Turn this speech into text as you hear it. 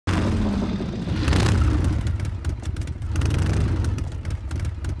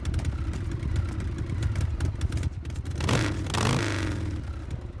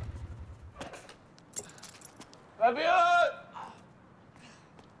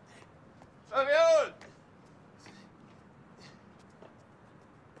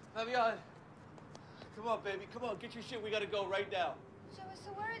Javier, come on, baby. Come on, get your shit. We gotta go right now. So I was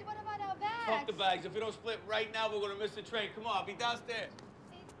so worried. What about our bags? Fuck the bags. If we don't split right now, we're gonna miss the train. Come on, I'll be downstairs.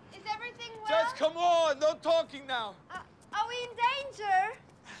 Is everything well? Just come on. No talking now. Are we in danger?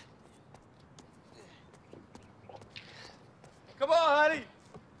 Come on, honey.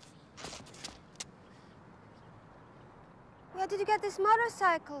 Where did you get this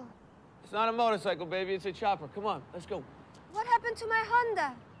motorcycle? It's not a motorcycle, baby. It's a chopper. Come on, let's go. What happened to my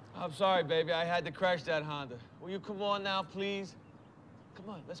Honda? I'm sorry, baby. I had to crash that Honda. Will you come on now, please? Come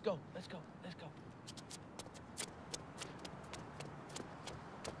on, let's go. Let's go. Let's go.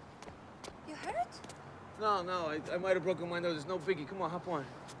 You hurt? No, I might have broken my nose. It's no biggie. Come on, hop on.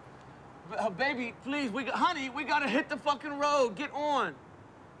 Baby, please, honey, we gotta hit the fucking road. Get on.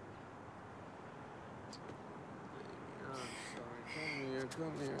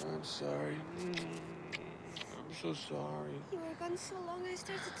 Come here. I'm sorry. I'm so sorry. You were gone so long, I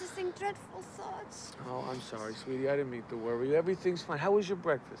started to think dreadful thoughts. Oh, I'm sorry, sweetie. I didn't mean to worry. Everything's fine. How was your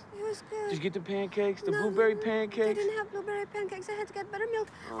breakfast? It was good. Did you get the pancakes? The No, blueberry pancakes? I didn't have blueberry pancakes. I had to get buttermilk.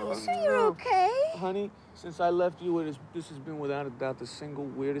 Oh, Are you sure you're okay? Honey, since I left you, this has been without a doubt the single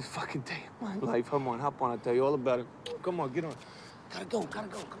weirdest fucking day of my life. Come on, hop on. I'll tell you all about it. Come on, get on. Gotta go. Come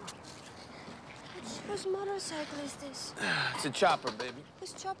on. Whose motorcycle is this? It's a chopper, baby.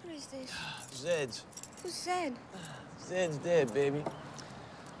 Whose chopper is this? Zed's. Who's Zed? Zed's dead, baby.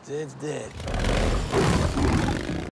 Zed's dead.